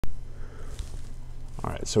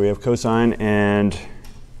right, so we have cosine, and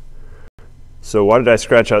so why did I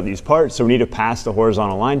scratch out these parts? So we need to pass the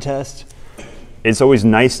horizontal line test. It's always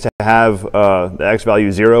nice to have the x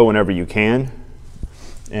value 0 whenever you can.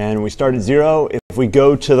 And we start at 0. If we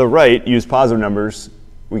go to the right, use positive numbers,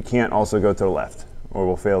 we can't also go to the left, or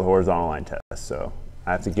we'll fail the horizontal line test. So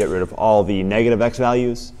I have to get rid of all the negative x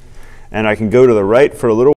values. And I can go to the right for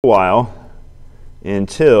a little while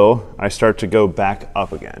until I start to go back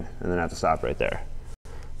up again, and then I have to stop right there.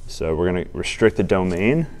 So we're going to restrict the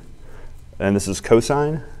domain, and this is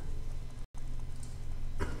cosine.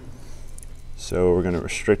 So we're going to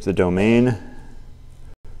restrict the domain.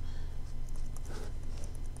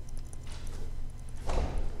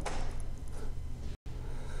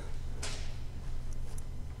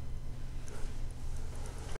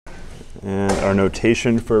 And our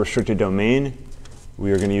notation for restricted domain,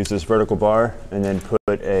 we are going to use this vertical bar and then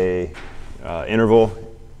put a interval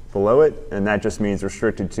below it, and that just means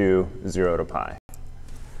restricted to 0 to pi.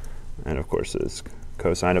 And of course, it's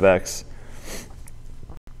cosine of x.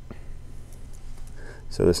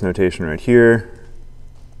 So this notation right here,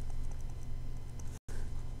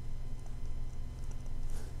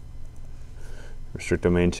 restrict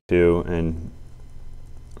domain 2, and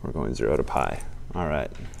we're going 0 to pi. All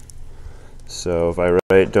right. So if I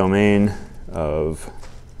write domain of,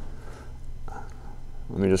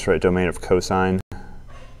 let me just write domain of cosine.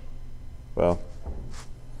 Well,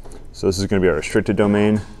 so this is going to be our restricted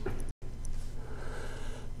domain.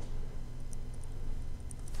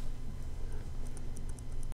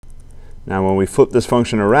 Now when we flip this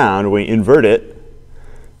function around, we invert it,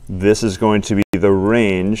 this is going to be the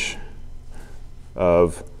range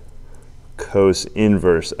of cos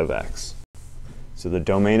inverse of x. So the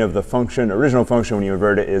domain of the function, original function, when you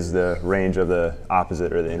invert it, is the range of the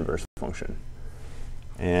opposite or the inverse function.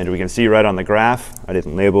 And we can see right on the graph, I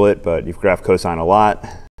didn't label it, but you've graphed cosine a lot.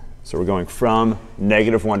 So we're going from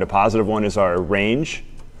 -1 to +1 is our range.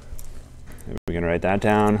 And we can write that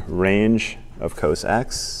down, range of cos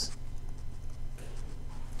x.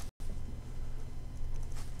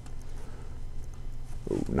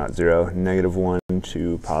 Ooh, not 0, -1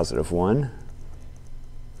 to +1.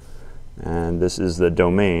 And this is the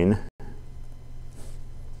domain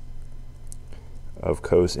of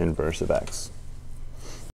cos inverse of x.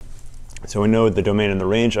 So we know the domain and the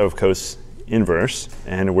range of cos inverse,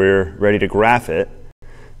 and we're ready to graph it.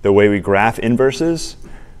 The way we graph inverses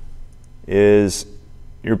is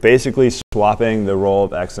you're basically swapping the role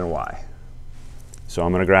of x and y. So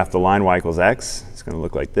I'm going to graph the line y equals x. It's going to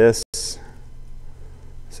look like this.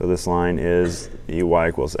 So this line is y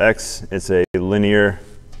equals x. It's a linear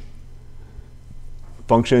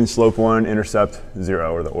function, slope 1, intercept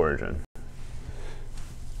 0, or the origin.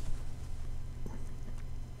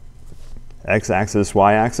 X-axis,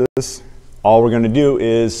 y-axis, all we're going to do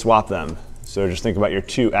is swap them. So just think about your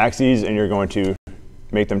two axes, and you're going to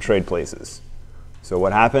make them trade places. So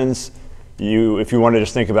what happens, if you want to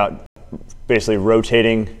just think about basically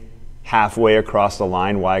rotating halfway across the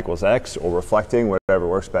line y equals x, or reflecting, whatever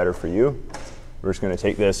works better for you, we're just going to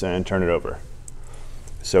take this and turn it over.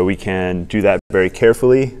 So we can do that very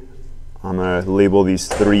carefully. I'm going to label these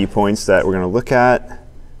 3 points that we're going to look at.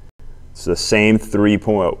 It's the same 3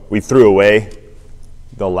 points. We threw away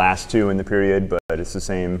the last 2 in the period, but it's the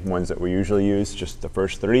same ones that we usually use, just the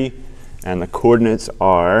first 3. And the coordinates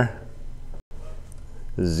are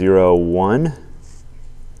 0, 1,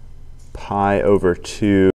 pi over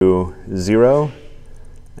 2, 0,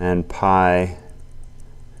 and pi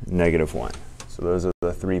 -1. So those are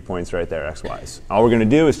the 3 points right there, x, y's. All we're going to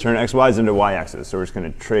do is turn x, y's into y-axis. So we're just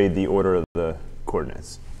going to trade the order of the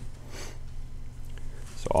coordinates.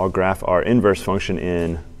 So I'll graph our inverse function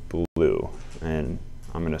in blue. And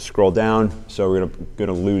I'm going to scroll down. So we're going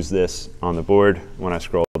to lose this on the board when I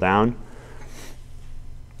scroll down.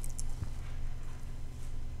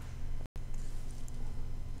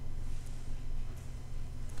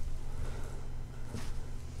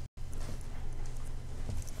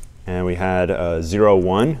 And we had 0,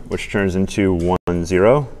 1, which turns into 1,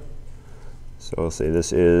 0. So I'll say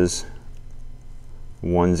this is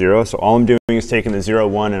 1, 0. So all I'm doing is taking the 0,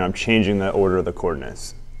 1, and I'm changing the order of the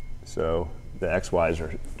coordinates. So the x, y's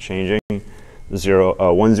are changing.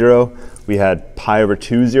 1, 0. We had pi over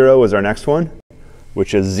 2, 0 was our next one,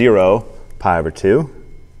 which is 0, pi over 2,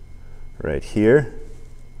 right here.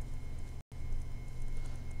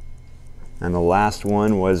 And the last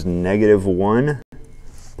one was -1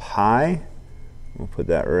 pi. We'll put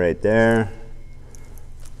that right there.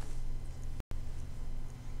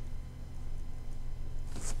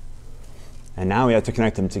 And now we have to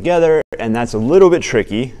connect them together, and that's a little bit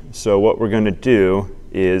tricky. So what we're going to do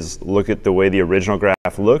is look at the way the original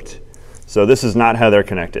graph looked. So this is not how they're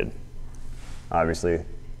connected. Obviously,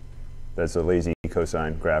 that's a lazy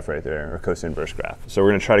cosine graph right there, or cos inverse graph. So we're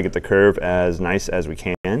going to try to get the curve as nice as we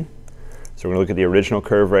can. So we're going to look at the original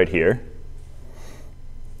curve right here.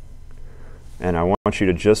 And I want you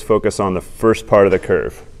to just focus on the first part of the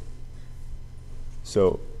curve.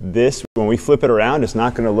 So this, when we flip it around, it's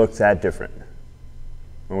not going to look that different.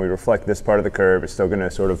 When we reflect this part of the curve, it's still going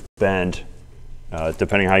to sort of bend,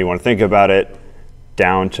 depending how you want to think about it,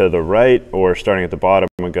 down to the right, or starting at the bottom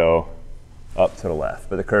and go up to the left.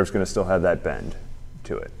 But the curve's going to still have that bend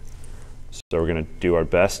to it. So we're going to do our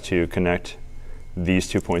best to connect these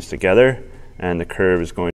 2 points together, and the curve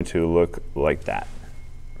is going to look like that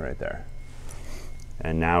right there.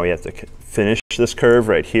 And now we have to finish this curve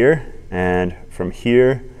right here, and from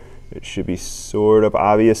here it should be sort of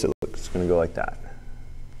obvious. It's going to go like that.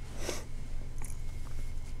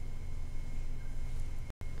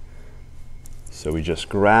 So we just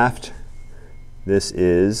graphed. This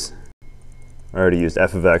is, I already used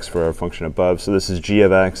f of x for our function above, so this is g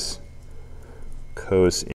of x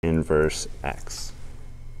cos inverse x.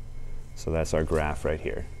 So that's our graph right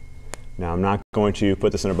here. Now I'm not going to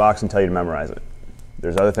put this in a box and tell you to memorize it.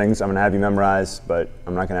 There's other things I'm going to have you memorize, but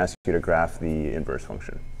I'm not going to ask you to graph the inverse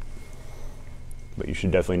function. But you should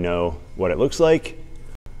definitely know what it looks like.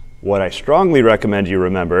 What I strongly recommend you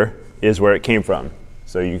remember is where it came from.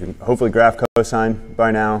 So you can hopefully graph cosine by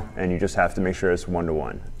now, and you just have to make sure it's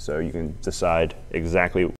 1-to-1. So you can decide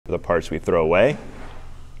exactly the parts we throw away.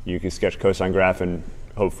 You can sketch cosine graph in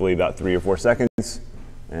hopefully about 3 or 4 seconds,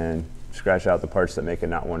 and scratch out the parts that make it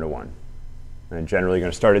not 1-to-1. And generally you're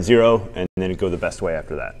going to start at 0 and then go the best way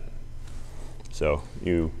after that. So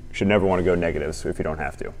you should never want to go negatives if you don't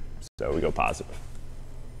have to. So we go positive.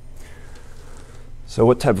 So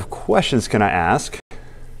what type of questions can I ask?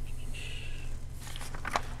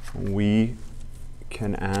 We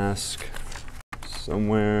can ask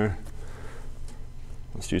somewhere,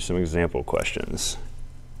 let's do some example questions.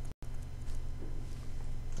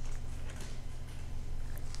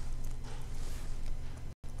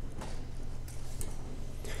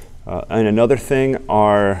 And another thing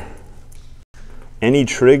are, any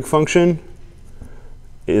trig function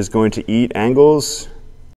is going to eat angles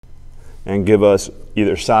and give us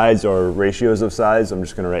either sides or ratios of sides. I'm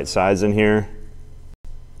just going to write sides in here.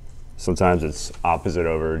 Sometimes it's opposite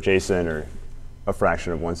over adjacent, or a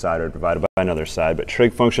fraction of one side or divided by another side. But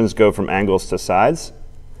trig functions go from angles to sides.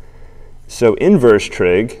 So inverse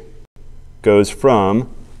trig goes from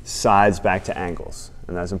sides back to angles.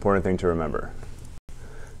 And that's an important thing to remember.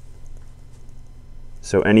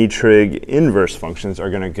 So any trig inverse functions are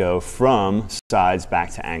going to go from sides back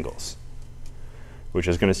to angles, which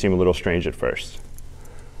is going to seem a little strange at first.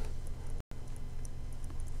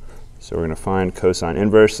 So we're going to find cosine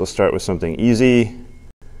inverse. Let's start with something easy.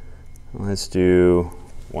 Let's do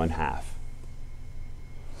 1/2.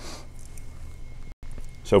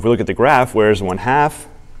 So if we look at the graph, where's 1/2?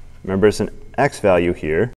 Remember, it's an x value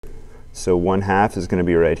here. So 1/2 is going to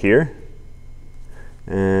be right here.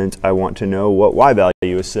 And I want to know what y value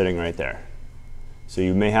is sitting right there. So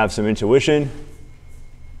you may have some intuition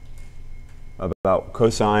about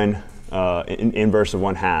cosine inverse of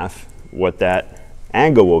 1/2, what that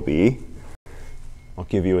angle will be. I'll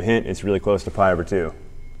give you a hint, it's really close to pi over 2.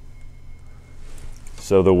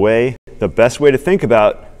 So the best way to think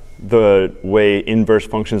about the way inverse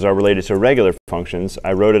functions are related to regular functions,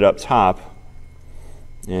 I wrote it up top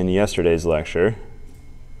in yesterday's lecture,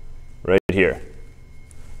 right here.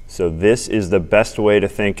 So this is the best way to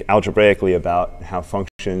think algebraically about how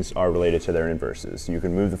functions are related to their inverses. You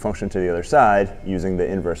can move the function to the other side using the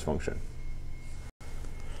inverse function.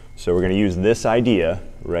 So we're going to use this idea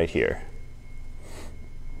right here.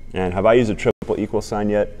 And have I used a triple equal sign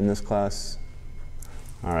yet in this class?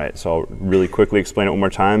 All right, so I'll really quickly explain it one more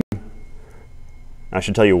time. I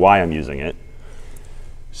should tell you why I'm using it.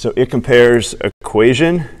 So it compares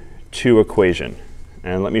equation to equation.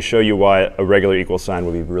 And let me show you why a regular equal sign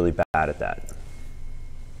would be really bad at that.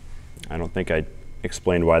 I don't think I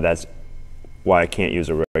explained why I can't use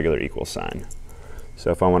a regular equal sign. So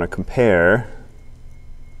if I want to compare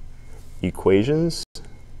equations,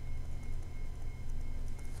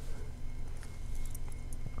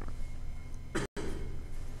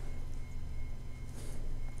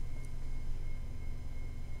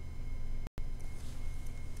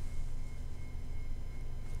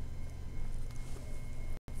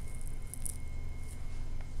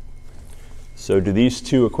 so do these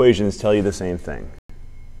two equations tell you the same thing?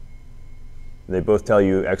 They both tell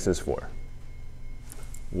you x is 4.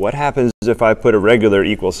 What happens if I put a regular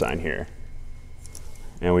equal sign here?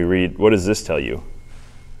 And we read, what does this tell you?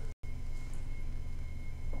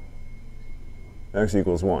 x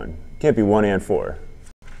equals 1. It can't be 1 and 4.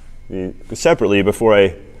 Separately, before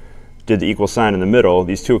I did the equal sign in the middle,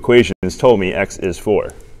 these two equations told me x is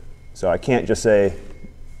 4. So I can't just say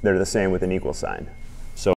they're the same with an equal sign.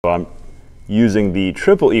 So I'm using the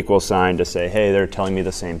triple equal sign to say, hey, they're telling me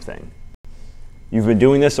the same thing. You've been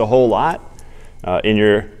doing this a whole lot in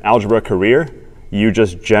your algebra career. You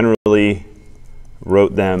just generally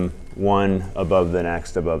wrote them one above the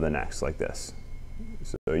next, like this.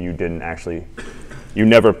 So you didn't actually, you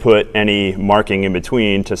never put any marking in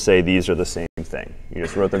between to say these are the same thing. You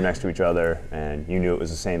just wrote them next to each other, and you knew it was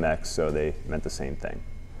the same x, so they meant the same thing.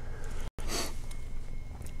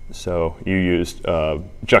 So you used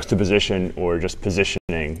juxtaposition or just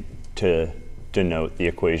positioning to denote the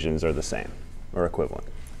equations are the same or equivalent.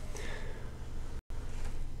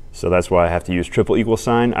 So that's why I have to use triple equal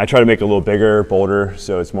sign. I try to make it a little bigger, bolder,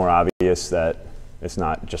 so it's more obvious that it's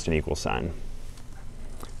not just an equal sign.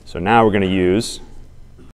 So now we're going to use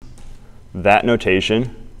that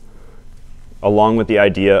notation along with the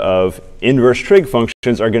idea of inverse trig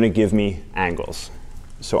functions are going to give me angles.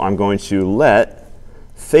 So I'm going to let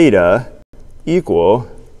theta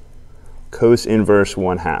equal cos inverse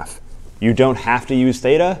 1/2. You don't have to use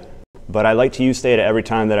theta, but I like to use theta every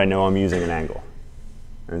time that I know I'm using an angle.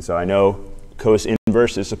 And so I know cos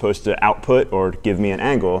inverse is supposed to output or give me an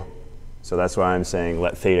angle, so that's why I'm saying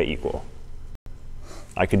let theta equal.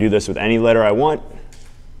 I could do this with any letter I want,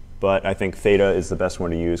 but I think theta is the best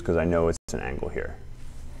one to use because I know it's an angle here.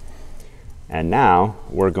 And now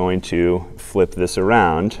we're going to flip this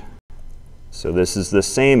around. So this is the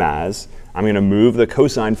same as, I'm going to move the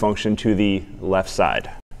cosine function to the left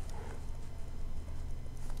side.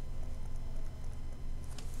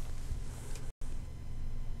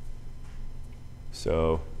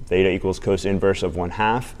 So theta equals cos inverse of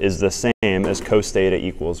 1/2 is the same as cos theta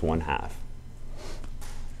equals 1/2.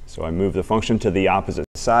 So I move the function to the opposite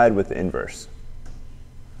side with the inverse.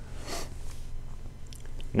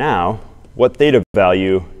 Now, what theta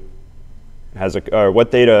value has a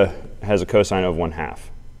cosine of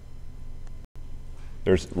 1/2?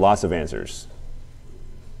 There's lots of answers.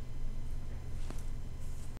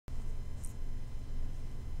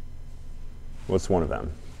 What's one of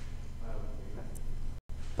them?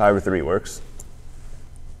 Pi over 3 works.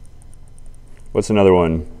 What's another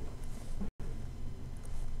one?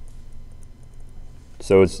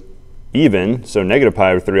 So it's even, so negative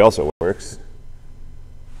pi over 3 also works.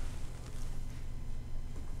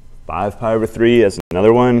 5 pi over 3 is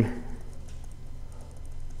another one.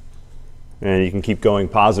 And you can keep going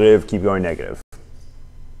positive, keep going negative.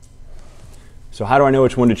 So how do I know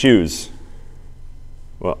which one to choose?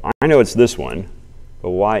 Well, I know it's this one, but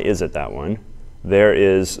why is it that one? There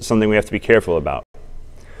is something we have to be careful about.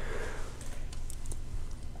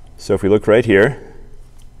 So if we look right here,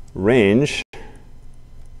 range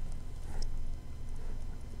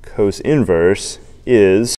cos inverse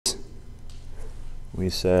is, we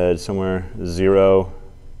said somewhere 0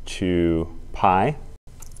 to pi.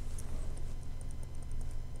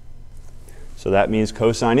 So that means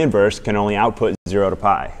cosine inverse can only output 0 to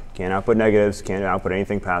pi. Can't output negatives, can't output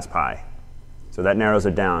anything past pi. So that narrows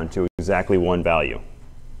it down to exactly one value.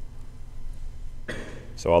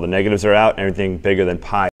 So all the negatives are out, everything bigger than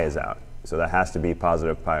pi is out. So that has to be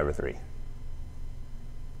positive pi over 3.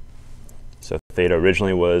 So theta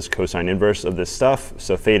originally was cosine inverse of this stuff.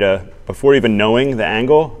 So theta, before even knowing the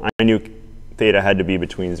angle, I knew theta had to be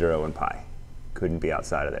between 0 and pi. Couldn't be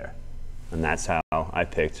outside of there. And that's how I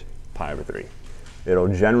picked pi over 3. It'll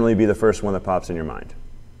generally be the first one that pops in your mind.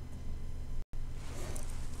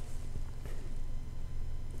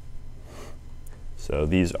 So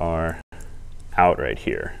these are out right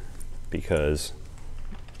here because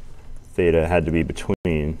theta had to be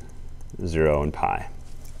between 0 and pi.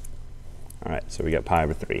 All right, so we got pi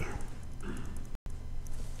over 3.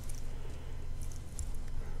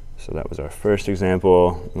 So that was our first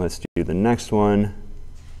example. Let's do the next one.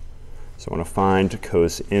 So I want to find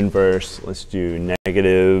cos inverse. Let's do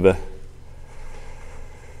negative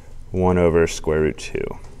 1 over square root 2.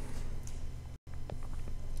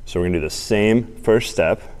 So we're going to do the same first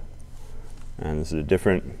step. And this is a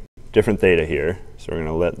different theta here. So we're going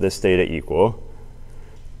to let this theta equal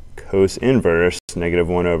cos inverse negative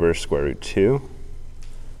 1 over square root 2.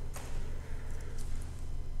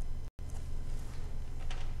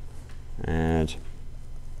 And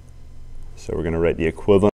so we're going to write the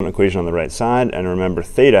equivalent equation on the right side. And remember,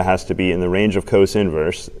 theta has to be in the range of cos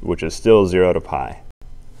inverse, which is still 0 to pi.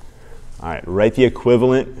 All right, write the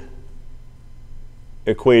equivalent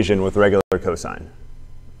equation with regular cosine.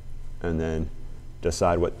 And then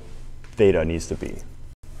decide what theta needs to be. And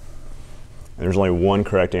there's only one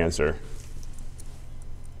correct answer.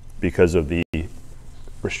 because of the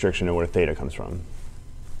restriction of where theta comes from.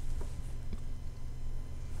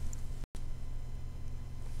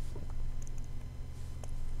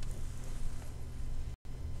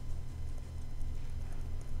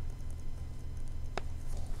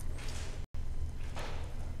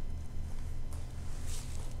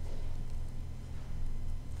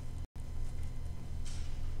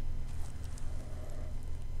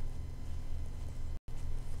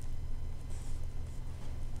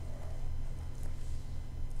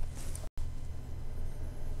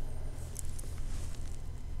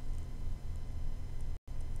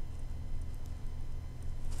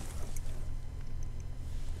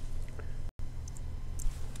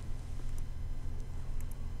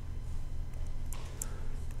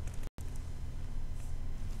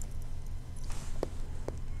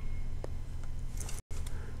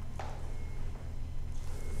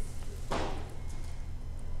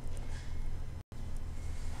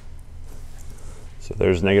 So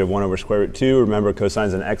there's -1 over square root 2. Remember,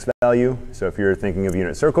 cosine's an x value. So if you're thinking of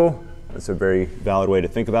unit circle, that's a very valid way to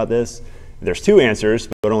think about this. There's 2 answers,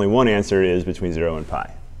 but only one answer is between 0 and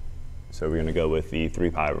pi. So we're going to go with the 3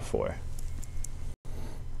 pi over 4.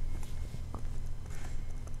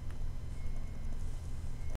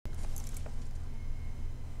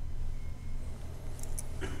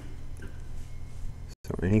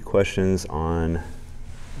 So any questions on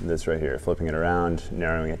this right here? Flipping it around,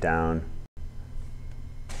 narrowing it down.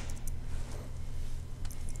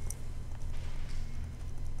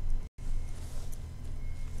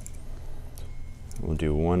 We'll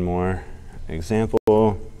do one more example.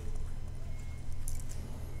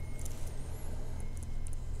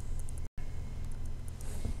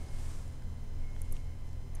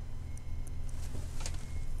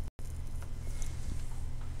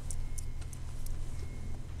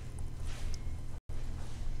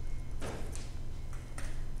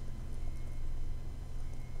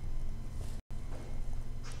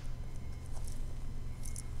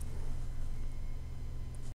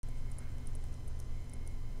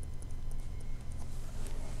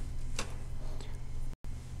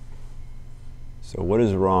 So what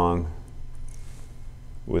is wrong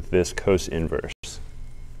with this cos inverse?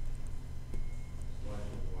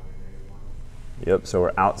 Yep, so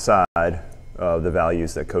we're outside of the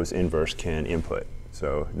values that cos inverse can input.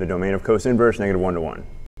 So the domain of cos inverse, -1 to 1.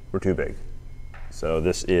 We're too big. So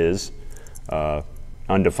this is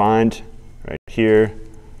undefined right here,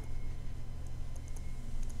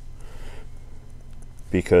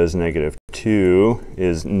 because -2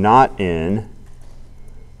 is not in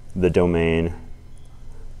the domain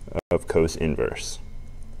of cos inverse.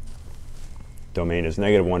 Domain is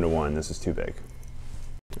 -1 to 1. This is too big.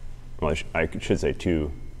 Well, I should say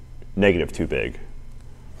negative too big.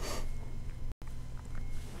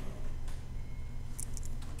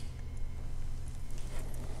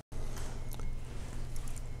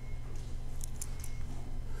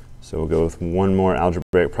 So we'll go with one more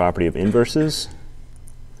algebraic property of inverses.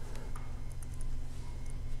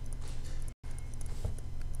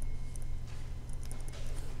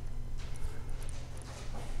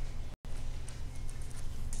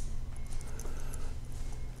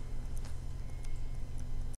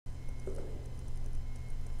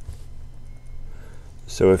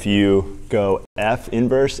 So if you go f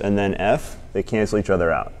inverse and then f, they cancel each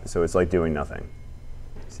other out. So it's like doing nothing.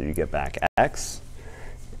 So you get back x.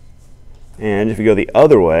 And if you go the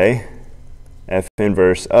other way, f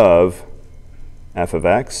inverse of f of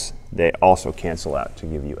x, they also cancel out to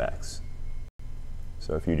give you x.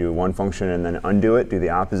 So if you do one function and then undo it, do the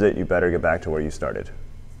opposite, you better get back to where you started.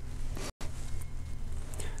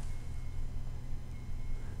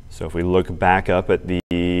 So if we look back up at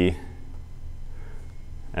the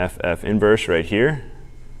f inverse right here.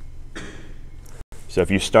 So if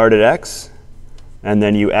you start at x, and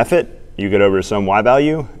then you f it, you get over to some y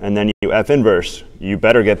value, and then you f inverse, you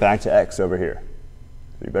better get back to x over here.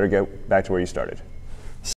 So you better get back to where you started.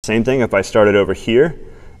 Same thing if I started over here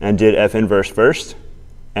and did f inverse first,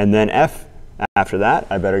 and then f after that,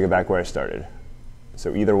 I better get back where I started.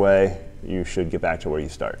 So either way, you should get back to where you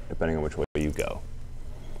start, depending on which way you go.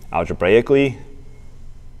 Algebraically,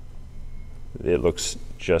 it looks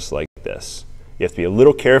just like this. You have to be a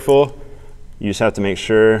little careful. You just have to make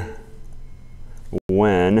sure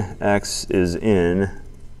when x is in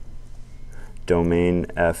domain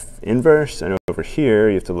f inverse, and over here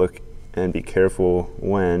you have to look and be careful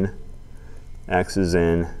when x is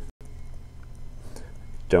in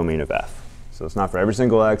domain of f. So it's not for every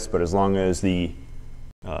single x, but as long as the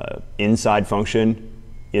inside function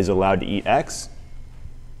is allowed to eat x,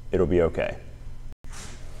 it'll be okay.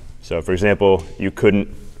 So for example, you couldn't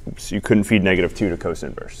So you couldn't feed -2 to cos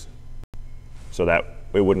inverse. So that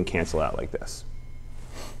it wouldn't cancel out like this.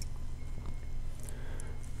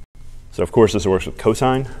 So of course this works with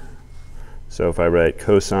cosine. So if I write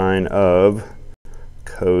cosine of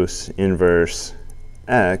cos inverse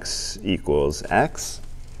x equals x,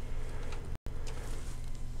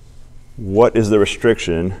 what is the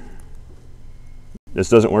restriction? This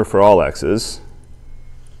doesn't work for all x's.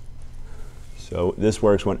 So this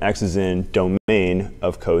works when x is in domain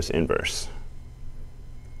of cos inverse.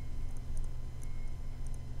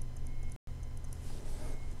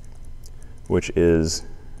 Which is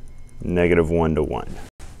 -1 to 1.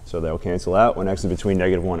 So they'll cancel out when x is between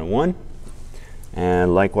 -1 and 1.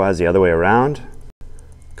 And likewise the other way around,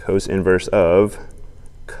 cos inverse of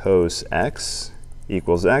cos x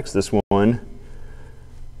equals x. This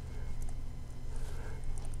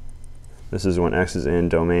is when x is in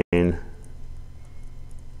domain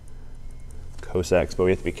cos x, but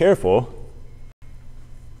we have to be careful.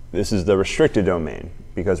 This is the restricted domain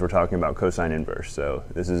because we're talking about cosine inverse. So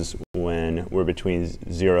this is when we're between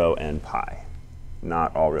 0 and pi,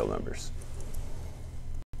 not all real numbers.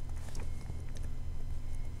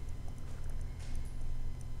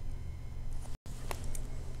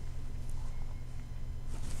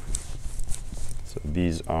 So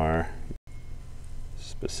these are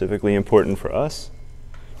specifically important for us.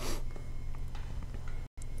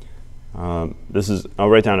 I'll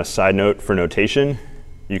write down a side note for notation.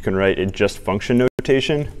 You can write it just function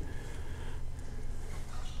notation.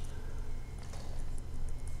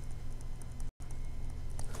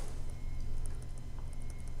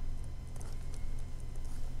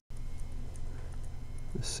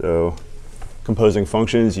 So composing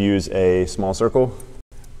functions use a small circle,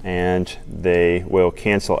 and they will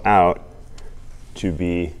cancel out to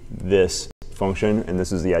be this function, and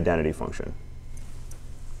this is the identity function.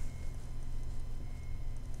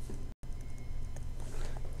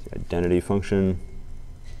 Identity function.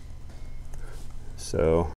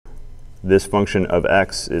 So this function of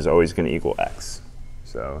x is always going to equal x.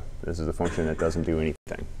 So this is a function that doesn't do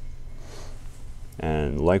anything.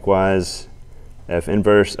 And likewise, f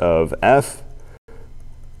inverse of f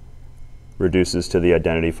reduces to the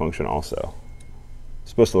identity function also.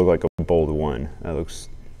 It's supposed to look like a bold 1. That looks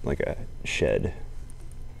like a shed.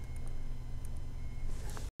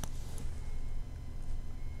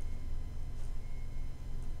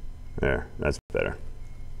 There, that's better.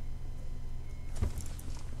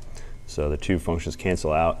 So the two functions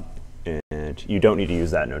cancel out, and you don't need to use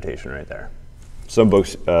that notation right there. Some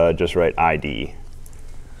books just write ID.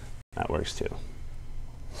 That works too.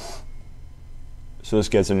 So this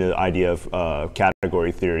gets into the idea of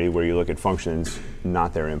category theory, where you look at functions,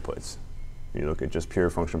 not their inputs. You look at just pure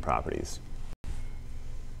function properties,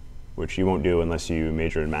 which you won't do unless you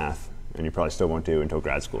major in math, and you probably still won't do until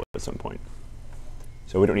grad school at some point.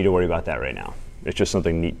 So we don't need to worry about that right now. It's just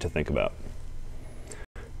something neat to think about.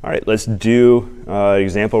 All right, let's do an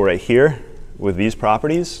example right here with these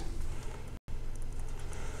properties.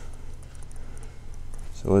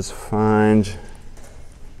 So let's find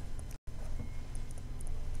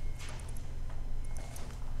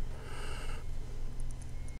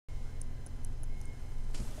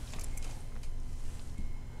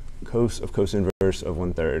cos of cos inverse of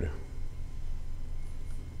 1/3.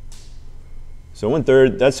 So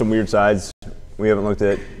 1/3, that's some weird sides. We haven't looked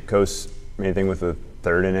at cos, anything with a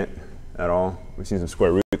third in it at all. We've seen some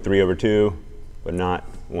square root 3/2, but not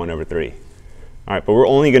 1/3. All right, but we're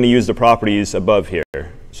only going to use the properties above here.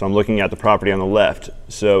 So I'm looking at the property on the left.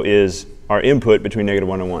 So is our input between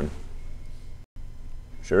 -1 and 1?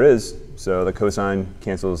 Sure is. So the cosine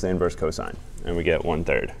cancels the inverse cosine, and we get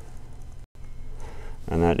 1/3.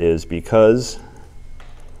 And that is because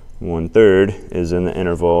 1/3 is in the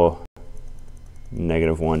interval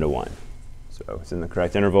 -1 to 1. So it's in the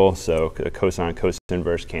correct interval, so the cosine cos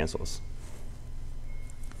inverse cancels.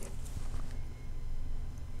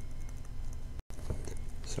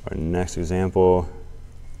 So our next example,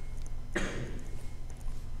 do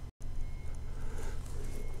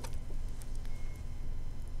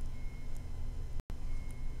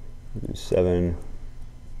 7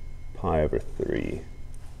 pi over 3.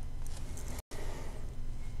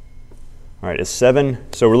 All right, it's 7.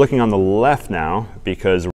 So we're looking on the left now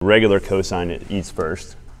because regular cosine eats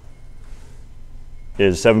first.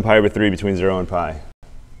 Is 7 pi over 3 between 0 and pi?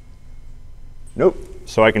 Nope.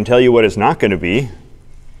 So I can tell you what it's not going to be.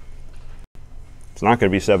 It's not going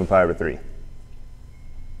to be 7 pi over 3.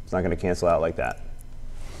 It's not going to cancel out like that.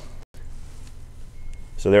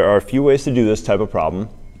 So there are a few ways to do this type of problem.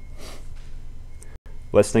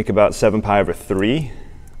 Let's think about 7 pi over 3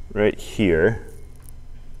 right here.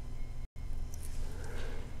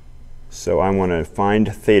 So I want to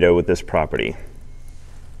find theta with this property.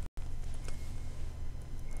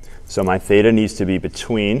 So my theta needs to be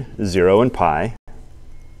between 0 and pi.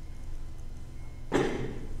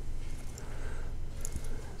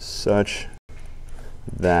 Such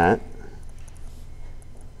that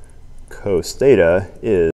cos theta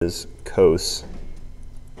is cos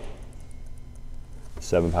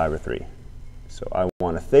 7 pi over 3. So I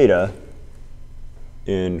want a theta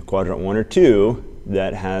in quadrant 1 or 2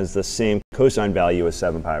 that has the same cosine value as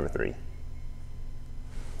 7 pi over 3.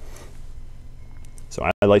 So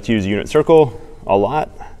I like to use a unit circle a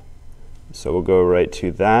lot. So we'll go right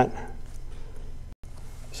to that.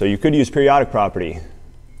 So you could use periodic property.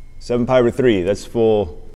 7 pi over 3, that's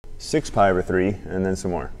full 6 pi over 3, and then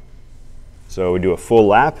some more. So we do a full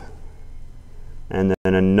lap, and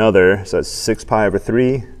then another, so that's 6 pi over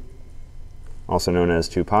 3, also known as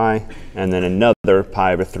 2 pi, and then another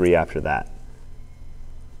pi over 3 after that.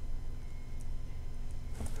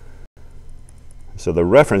 So the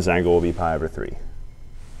reference angle will be pi over 3.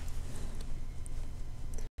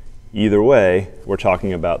 Either way, we're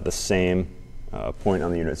talking about the same point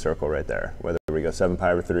on the unit circle right there, whether we go 7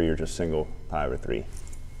 pi over 3 or just single pi over 3.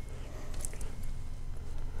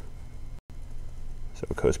 So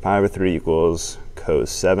cos pi over 3 equals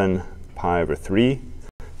cos 7 pi over 3.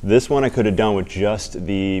 This one I could have done with just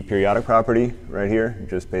the periodic property right here.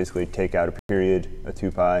 Just basically take out a period, a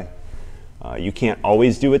 2 pi. You can't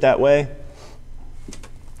always do it that way.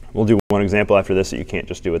 We'll do one example after this that you can't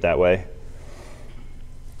just do it that way.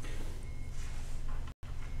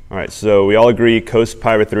 All right, so we all agree cos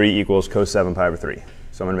pi over 3 equals cos 7 pi over 3.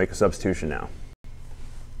 So I'm going to make a substitution now.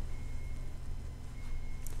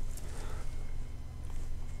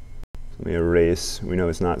 Let me erase. We know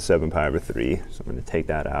it's not 7 pi over 3, so I'm going to take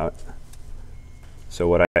that out. So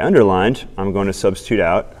what I underlined, I'm going to substitute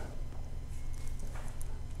out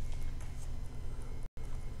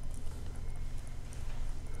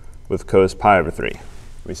with cos pi over 3.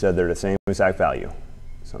 We said they're the same exact value.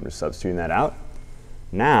 So I'm just substituting that out.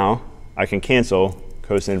 Now I can cancel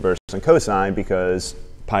cos inverse and cosine because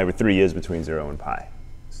pi over 3 is between 0 and pi.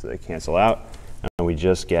 So they cancel out, and we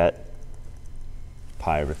just get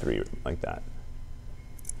pi over 3 like that.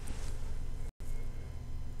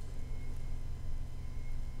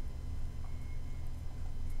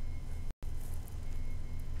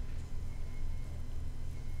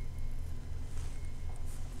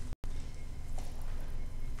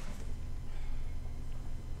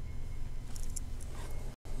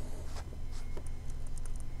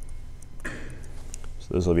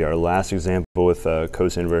 So this will be our last example with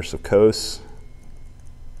cos inverse of cos.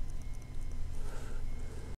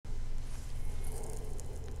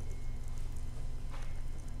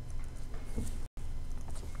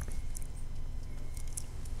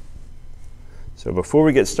 So before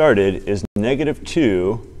we get started, is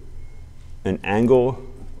 -2 an angle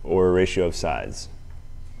or a ratio of sides?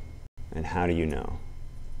 And how do you know?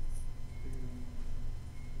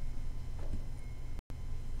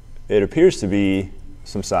 It appears to be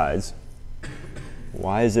some sides.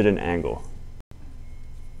 Why is it an angle?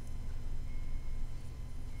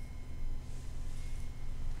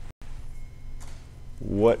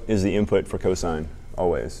 What is the input for cosine?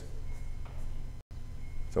 Always.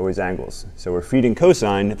 It's always angles. So we're feeding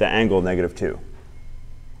cosine the angle -2.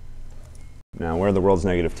 Now, where in the world's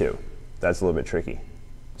 -2? That's a little bit tricky.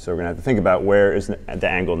 So we're going to have to think about where is the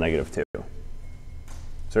angle -2.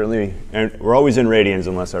 Certainly, and we're always in radians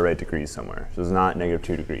unless I write degrees somewhere. So it's not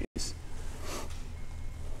 -2 degrees.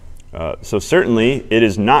 So certainly, it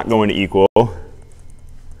is not going to equal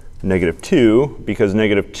 -2 because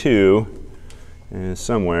 -2 is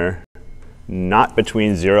somewhere not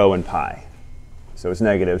between 0 and pi. So it's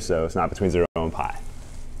negative, so it's not between 0 and pi.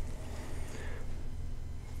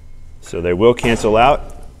 So they will cancel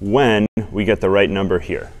out when we get the right number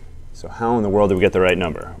here. So how in the world do we get the right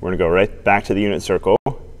number? We're going to go right back to the unit circle.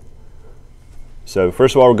 So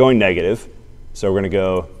first of all, we're going negative. So we're going to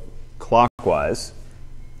go clockwise.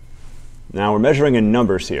 Now we're measuring in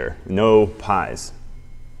numbers here, no pi's.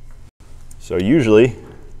 So usually,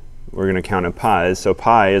 we're going to count in pi's. So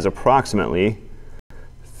pi is approximately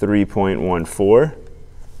 3.14.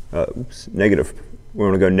 Negative. We're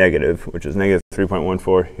going to go negative, which is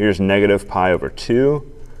 -3.14. Here's negative pi over 2,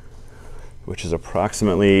 which is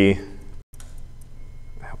approximately,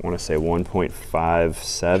 I want to say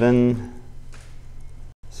 1.57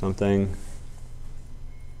 something.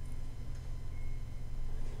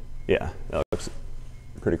 Yeah, that looks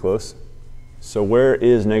pretty close. So where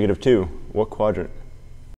is -2? What quadrant?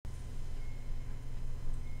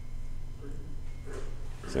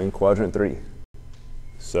 It's in quadrant 3.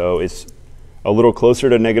 So it's a little closer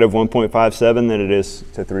to negative 1.57 than it is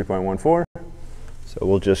to 3.14. So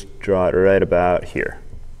we'll just draw it right about here.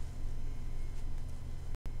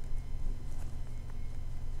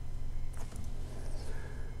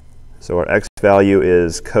 So our x value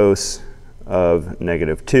is cos of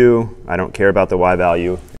negative 2. I don't care about the y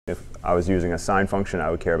value. If I was using a sine function, I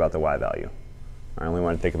would care about the y value. I only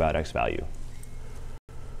want to think about x value.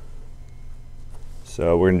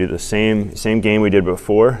 So we're going to do the same game we did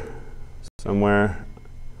before. Somewhere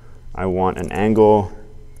I want an angle.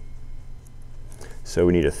 So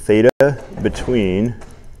we need a theta between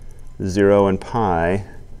 0 and pi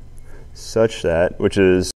such that, which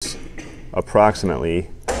is approximately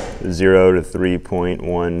 0 to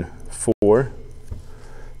 3.14,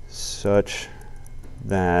 such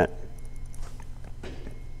that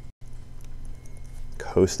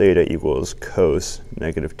cos theta equals cos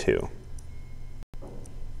negative 2.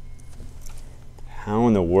 How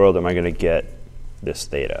in the world am I going to get this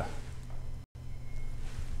theta?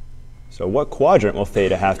 So what quadrant will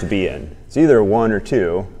theta have to be in? It's either 1 or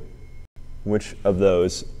 2. Which of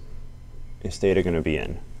those is theta going to be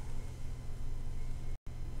in?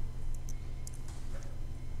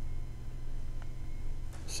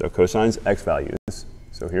 So cosine's x values.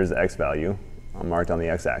 So here's the x value. I'm marked on the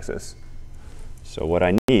x-axis. So what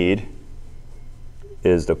I need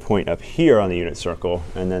is the point up here on the unit circle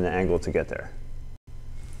and then the angle to get there.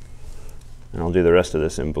 And I'll do the rest of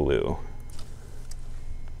this in blue.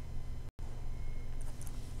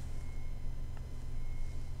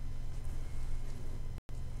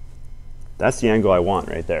 That's the angle I want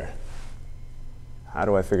right there. How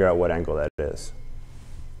do I figure out what angle that is?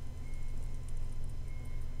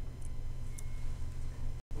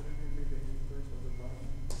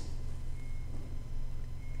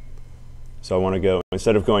 So I want to go,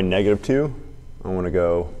 instead of going negative 2, I want to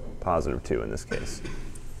go positive 2 in this case.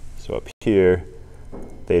 So up here,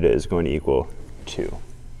 theta is going to equal 2.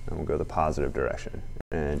 And we'll go the positive direction.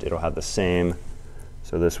 And it'll have the same,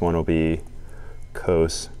 so this one will be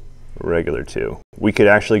cos regular 2. We could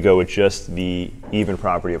actually go with just the even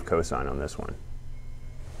property of cosine on this one.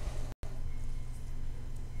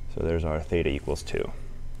 So there's our theta equals 2.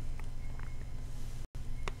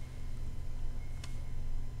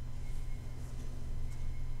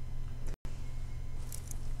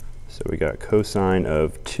 So we got cosine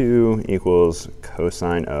of 2 equals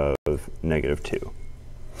cosine of negative 2.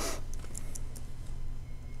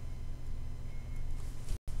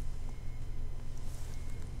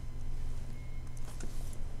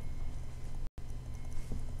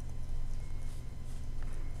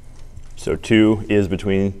 So 2 is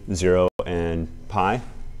between 0 and pi.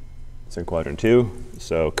 It's in quadrant 2.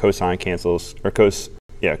 So cosine cancels, or cos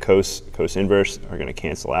inverse are going to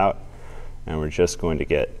cancel out. And we're just going to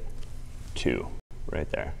get 2 right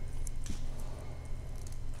there.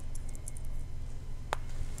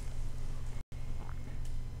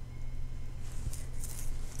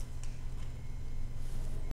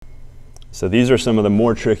 So these are some of the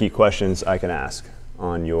more tricky questions I can ask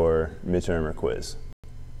on your midterm or quiz,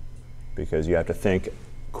 because you have to think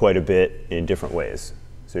quite a bit in different ways.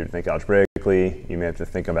 So you think algebraically, you may have to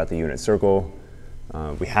think about the unit circle.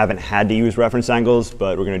 We haven't had to use reference angles,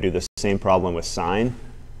 but we're going to do the same problem with sine.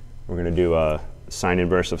 We're going to do a sine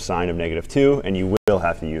inverse of sine of negative 2, and you will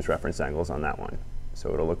have to use reference angles on that one.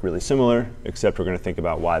 So it'll look really similar, except we're going to think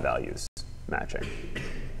about y values matching.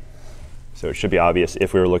 So it should be obvious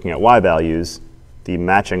if we were looking at y values, the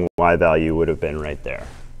matching y value would have been right there.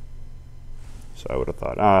 So I would have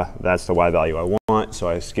thought, that's the y value I want, so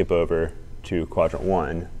I skip over to quadrant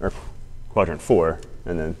 1, or quadrant 4,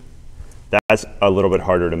 and then that's a little bit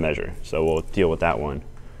harder to measure. So we'll deal with that one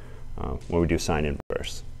when we do sine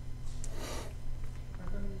inverse.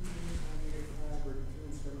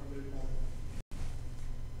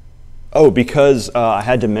 Oh, because I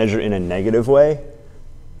had to measure in a negative way.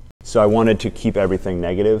 So I wanted to keep everything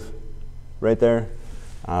negative right there.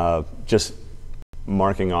 Just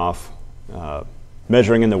marking off,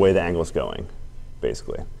 measuring in the way the angle is going,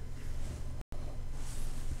 basically.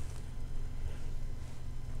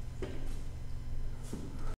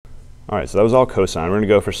 All right, so that was all cosine. We're going to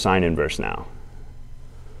go for sine inverse now.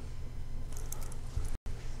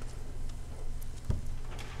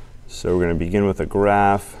 So we're going to begin with a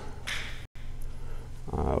graph.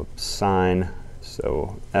 Sine,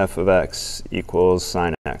 so f of x equals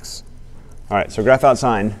sine x. All right, so graph out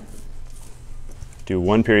sine. Do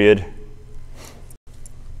 1 period.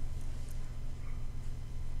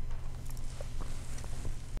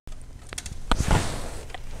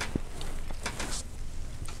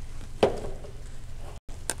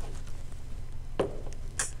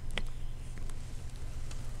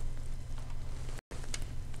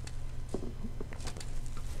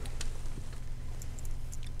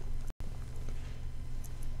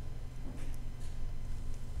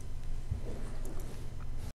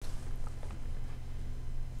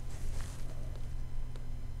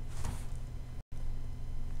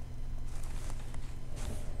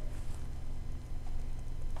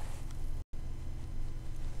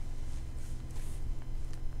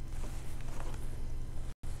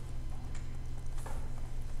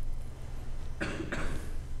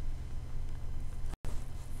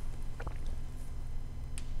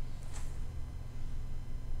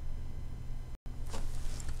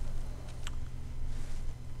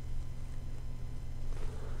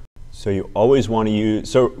 So you always want to use,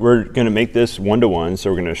 so we're going to make this one-to-one, so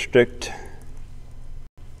we're going to restrict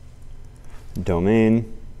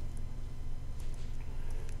domain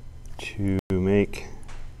to make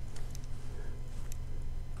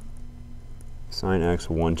sine x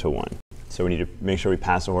 1-to-1. So we need to make sure we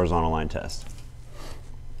pass the horizontal line test.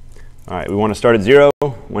 All right, we want to start at 0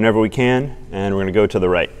 whenever we can, and we're going to go to the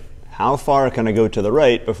right. How far can I go to the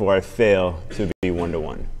right before I fail to be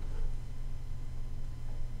 1-to-1?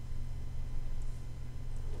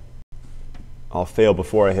 I'll fail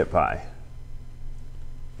before I hit pi.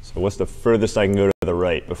 So what's the furthest I can go to the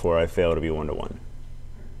right before I fail to be 1-to-1?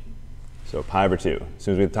 So pi over 2. As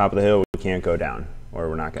soon as we're at the top of the hill, we can't go down, or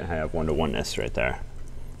we're not going to have 1-to-1-ness right there.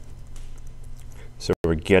 So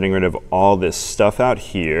we're getting rid of all this stuff out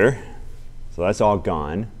here. So that's all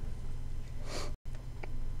gone.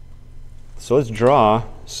 So let's draw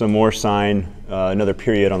some more sine, another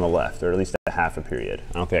period on the left, or at least a half a period.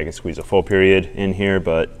 I don't think I can squeeze a full period in here,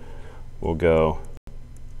 but we'll go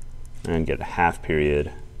and get a half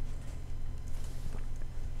period.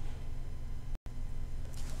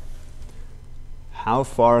 How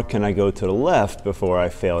far can I go to the left before I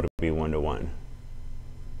fail to be 1-to-1?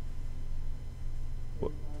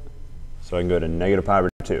 So I can go to negative pi over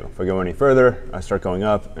 2. If I go any further, I start going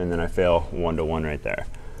up, and then I fail 1-to-1 right there.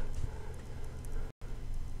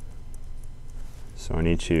 So I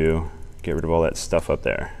need to get rid of all that stuff up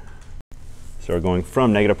there. So we're going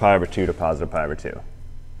from negative pi over 2 to positive pi over 2.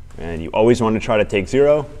 And you always want to try to take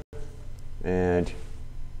 0. And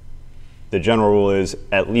the general rule is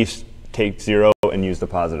at least take 0 and use the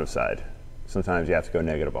positive side. Sometimes you have to go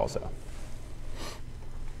negative also.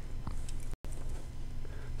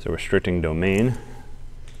 So restricting domain.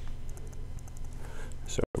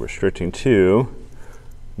 So restricting to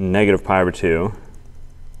negative pi over 2,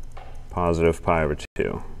 positive pi over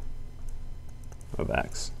 2 of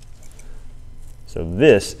x. So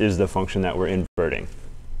this is the function that we're inverting.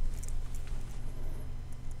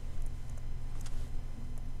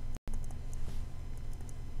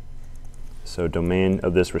 So domain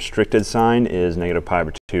of this restricted sign is negative pi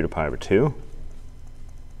over 2 to pi over 2.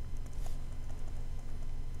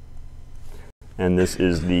 And this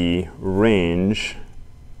is the range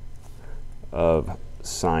of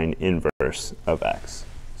sine inverse of x.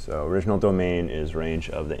 So original domain is range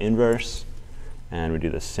of the inverse. And we do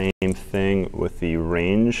the same thing with the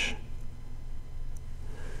range.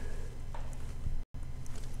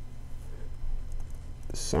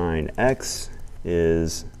 Sine x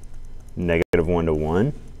is negative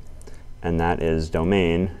 1-to-1, and that is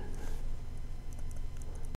domain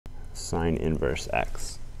sine inverse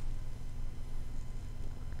x.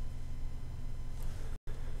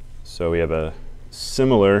 So we have a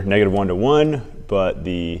similar negative 1-to-1, but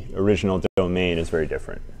the original domain is very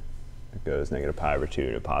different. It goes negative pi over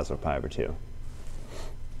 2 to positive pi over 2.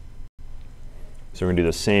 So we're going to do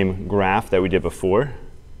the same graph that we did before.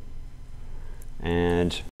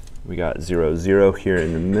 And we got 0, 0 here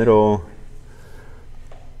in the middle.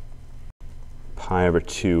 Pi over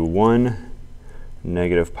 2, 1.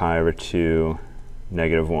 Negative pi over 2,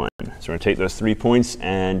 negative 1. So we're going to take those 3 points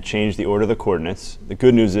and change the order of the coordinates. The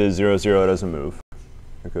good news is 0, 0 doesn't move.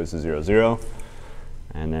 It goes to 0, 0.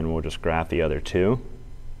 And then we'll just graph the other two.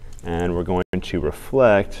 And we're going to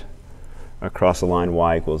reflect across the line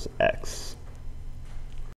y equals x,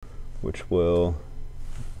 which will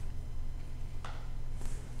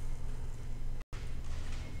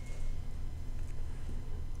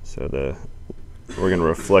we're going to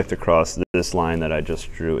reflect across this line that I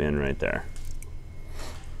just drew in right there.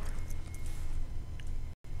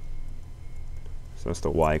 So that's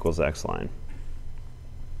the y equals x line.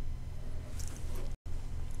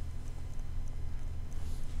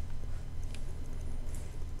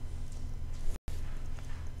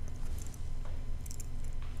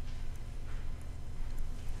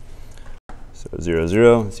 So 0,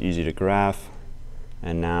 0, it's easy to graph.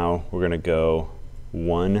 And now we're going to go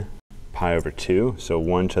 1 pi over 2. So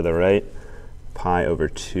 1 to the right, pi over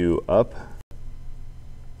 2 up.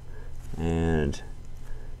 And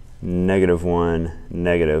negative 1,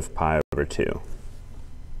 negative pi over 2.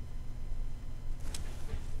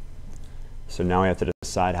 So now we have to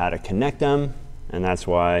decide how to connect them. And that's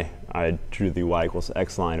why I drew the y equals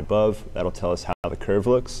x line above. That'll tell us how the curve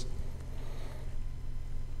looks.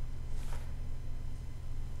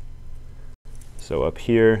 So up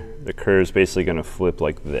here, the curve is basically going to flip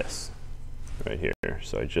like this, right here.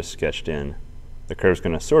 So I just sketched in the curve's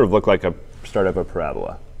going to sort of look like a start of a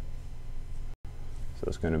parabola. So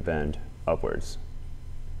it's going to bend upwards.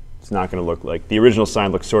 It's not going to look like, the original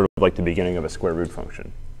sign looks sort of like the beginning of a square root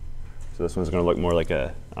function. So this one's going to look more like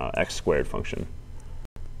a x squared function.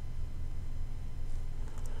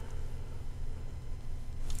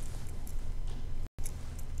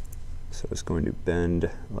 So it's going to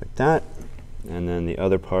bend like that, and then the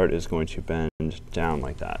other part is going to bend down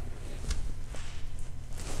like that.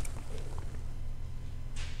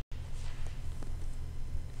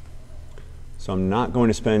 So I'm not going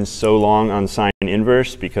to spend so long on sine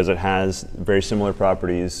inverse because it has very similar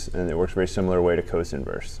properties and it works very similar way to cos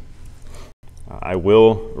inverse. I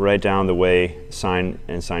will write down the way sine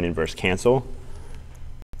and sine inverse cancel.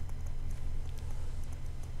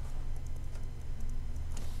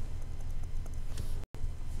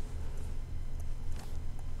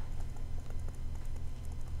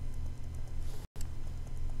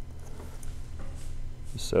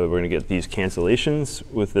 So we're going to get these cancellations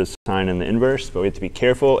with the sine and the inverse, but we have to be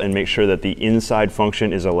careful and make sure that the inside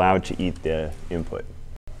function is allowed to eat the input.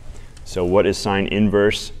 So what is sine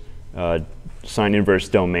inverse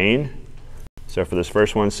domain? So for this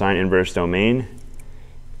first one, sine inverse domain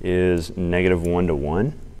is -1 to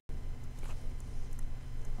 1.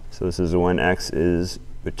 So this is when x is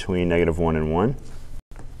between -1 and 1.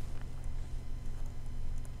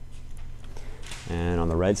 And on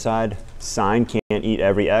the right side, sine can't eat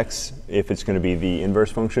every x if it's going to be the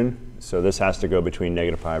inverse function. So this has to go between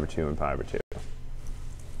 -π/2 and π/2.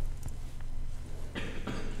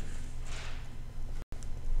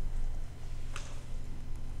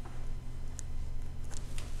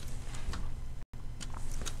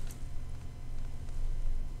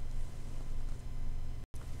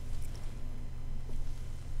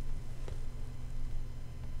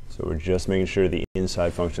 So we're just making sure the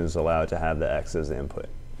inside function is allowed to have the x as the input.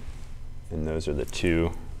 And those are the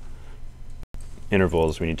two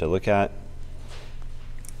intervals we need to look at.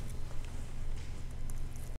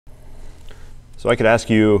 So I could ask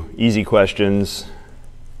you easy questions.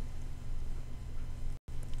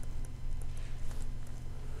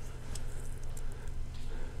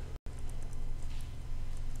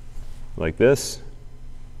 Like this.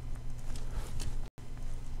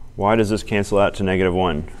 Why does this cancel out to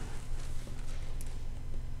 -1?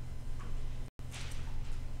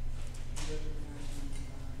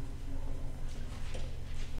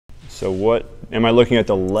 So what, am I looking at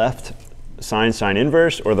the left sine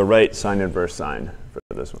inverse or the right sine inverse sine for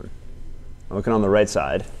this one? I'm looking on the right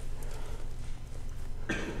side.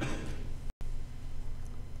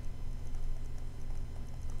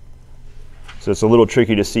 So it's a little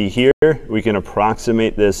tricky to see here. We can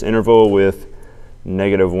approximate this interval with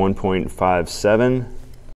 -1.57,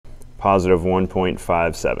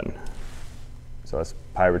 +1.57. So that's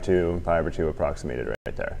π/2 and π/2 approximated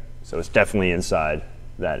right there. So it's definitely inside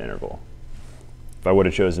that interval. If I would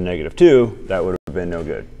have chosen -2, that would have been no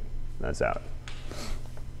good. That's out.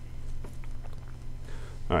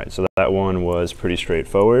 All right, so that one was pretty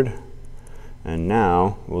straightforward. And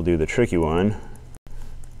now we'll do the tricky one.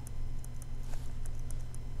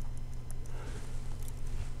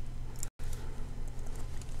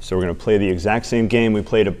 So we're going to play the exact same game we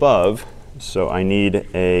played above. So I need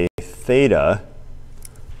a theta.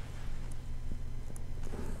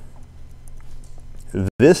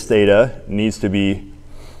 This theta needs to be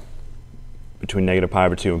between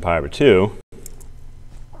 -π/2 and π/2.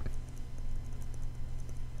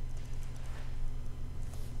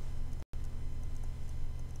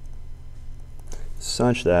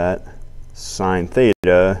 Such that sine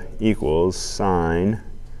theta equals sine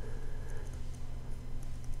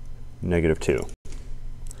 -2.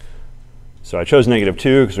 So I chose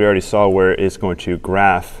 -2 because we already saw where it's going to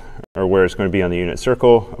graph, or where it's going to be on the unit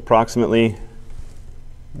circle approximately.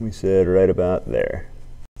 We said right about there.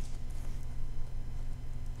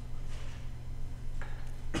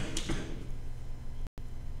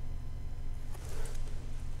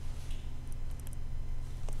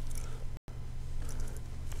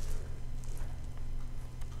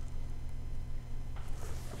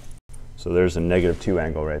 So there's a -2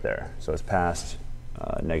 angle right there. So it's past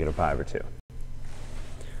 -π/2.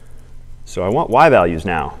 So I want y values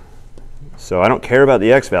now. So I don't care about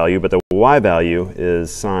the x value, but the y value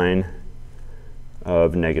is sine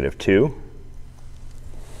of -2.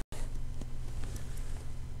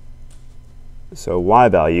 So y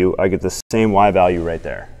value, I get the same y value right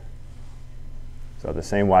there. So the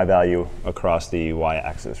same y value across the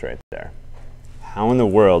y-axis right there. How in the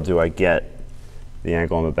world do I get the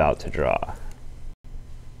angle I'm about to draw?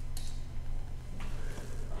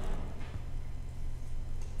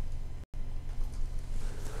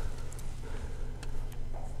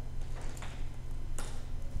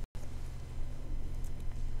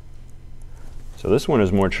 So this one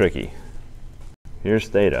is more tricky. Here's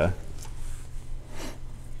theta.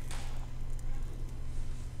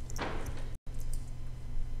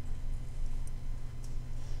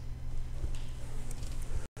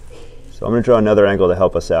 So I'm going to draw another angle to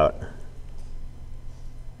help us out.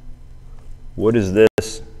 What is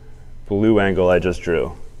this blue angle I just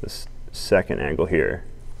drew? This second angle here.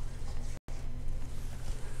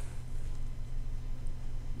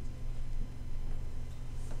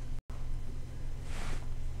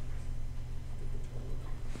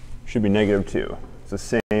 Should be -2. It's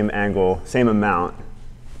the same angle, same amount.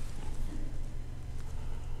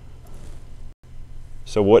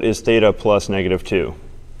 So what is theta plus -2?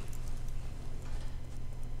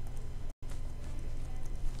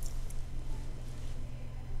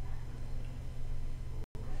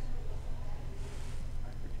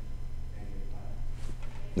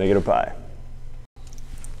 -pi.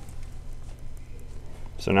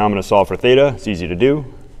 So now I'm going to solve for theta. It's easy to do.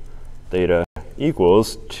 Theta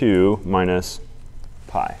equals 2 minus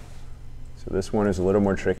pi. So this one is a little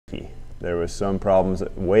more tricky. There was some problems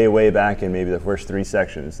way back in maybe the first 3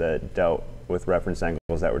 sections that dealt with reference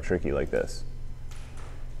angles that were tricky like this.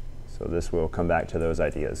 So this will come back to those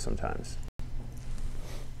ideas sometimes.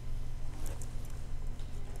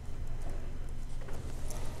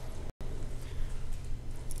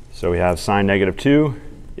 So we have sine -2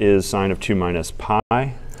 is sine of 2 minus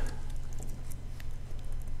pi.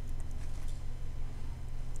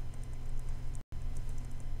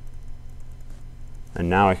 And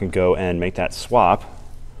now I can go and make that swap.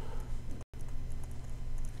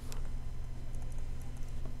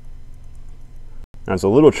 Now it's a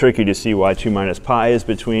little tricky to see why 2 minus pi is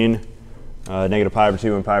between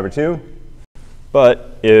 -pi/2 and pi/2.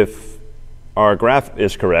 But if our graph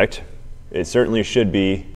is correct, it certainly should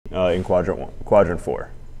be in quadrant 4.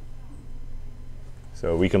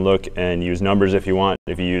 So we can look and use numbers if you want.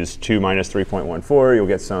 If you use 2 minus 3.14, you'll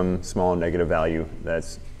get some small negative value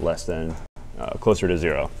that's less than, closer to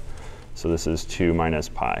 0. So this is 2 minus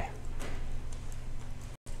pi.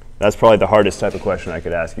 That's probably the hardest type of question I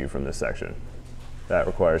could ask you from this section. That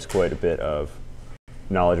requires quite a bit of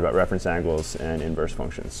knowledge about reference angles and inverse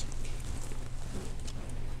functions.